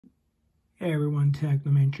Hey everyone,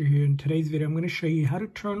 Technomentary here. In today's video, I'm going to show you how to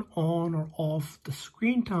turn on or off the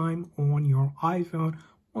screen time on your iPhone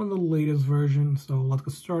on the latest version. So let's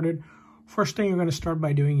get started. First thing you're going to start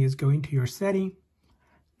by doing is going to your setting.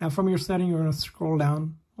 Now from your setting, you're going to scroll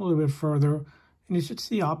down a little bit further and you should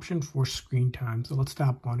see the option for screen time. So let's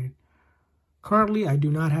tap on it. Currently, I do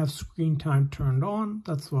not have screen time turned on.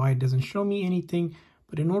 That's why it doesn't show me anything.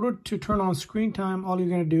 But in order to turn on screen time, all you're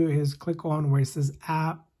going to do is click on where it says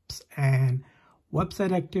app and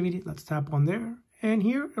website activity. Let's tap on there, and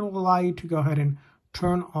here it will allow you to go ahead and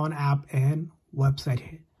turn on app and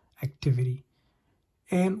website activity.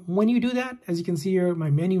 And when you do that, as you can see here, my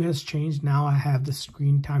menu has changed. Now I have the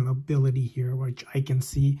screen time ability here, which I can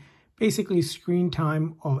see basically screen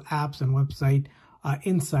time of apps and website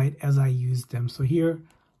insight as I use them. So here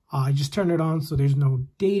I just turn it on, so there's no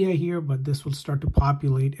data here, but this will start to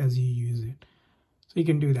populate as you use it. So you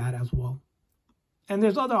can do that as well. And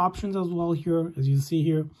there's other options as well here, as you see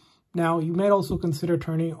here. Now, you might also consider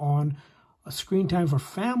turning on a screen time for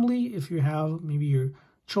family. If you have maybe your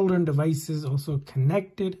children devices also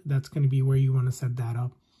connected, that's going to be where you want to set that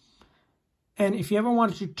up. And if you ever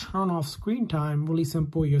wanted to turn off screen time, really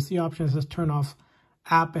simple, you'll see option that says turn off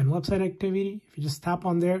app and website activity. If you just tap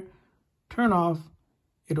on there, turn off,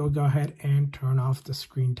 it will go ahead and turn off the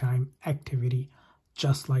screen time activity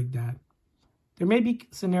just like that. There may be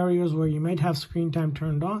scenarios where you might have screen time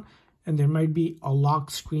turned on and there might be a lock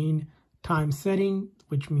screen time setting,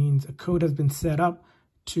 which means a code has been set up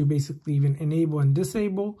to basically even enable and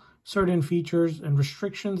disable certain features and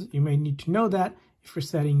restrictions. You may need to know that if you're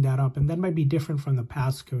setting that up, and that might be different from the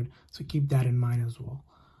passcode. So keep that in mind as well.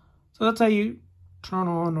 So that's how you turn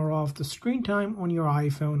on or off the screen time on your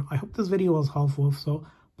iPhone. I hope this video was helpful. So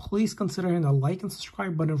please consider hitting the like and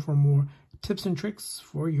subscribe button for more tips and tricks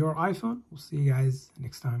for your iPhone. We'll see you guys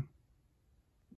next time.